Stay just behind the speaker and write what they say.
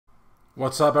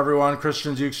What's up, everyone?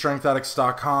 Christian Duke,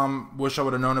 StrengthAddicts.com. Wish I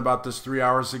would have known about this 3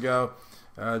 hours ago.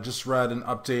 Just read an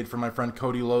update from my friend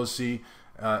Coty,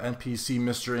 NPC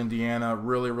Mr. Indiana.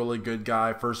 Really good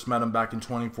guy. First met him back in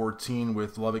 2014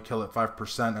 with Love It, Kill It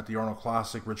 5% at the Arnold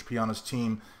Classic. Rich P on his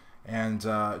team. And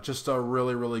just a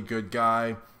really good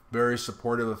guy. Very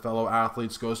supportive of fellow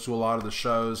athletes. Goes to a lot of the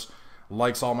shows.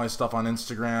 Likes all my stuff on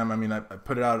Instagram. I mean, I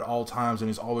put it out at all times, and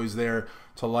he's always there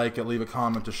to like it, leave a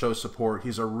comment, to show support.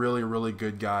 He's a really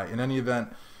good guy. In any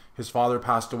event, his father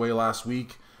passed away last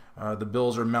week. The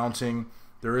bills are mounting.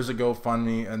 There is a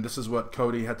GoFundMe, and this is what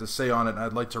Coty had to say on it.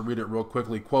 I'd like to read it real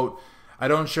quickly. Quote, "I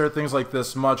don't share things like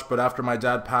this much, but after my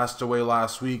dad passed away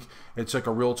last week, it took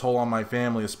a real toll on my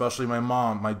family, especially my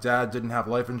mom. My dad didn't have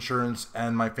life insurance,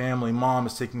 and my family mom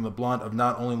is taking the blunt of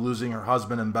not only losing her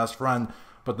husband and best friend,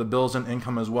 but the bills and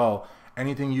income as well.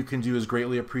 Anything you can do is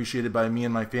greatly appreciated by me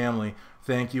and my family.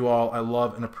 Thank you all. I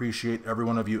love and appreciate every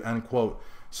one of you." End quote.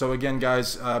 So again,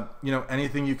 guys,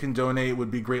 anything you can donate would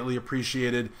be greatly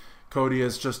appreciated. Coty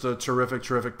is just a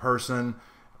terrific person,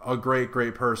 a great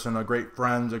person, a great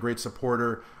friend, a great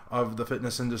supporter of the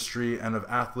fitness industry and of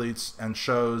athletes and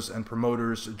shows and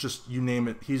promoters. Just you name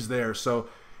it, he's there. So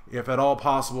if at all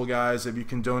possible, guys, if you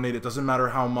can donate, it doesn't matter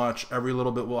how much, every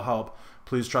little bit will help.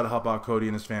 Please try to help out Coty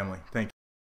and his family. Thank you.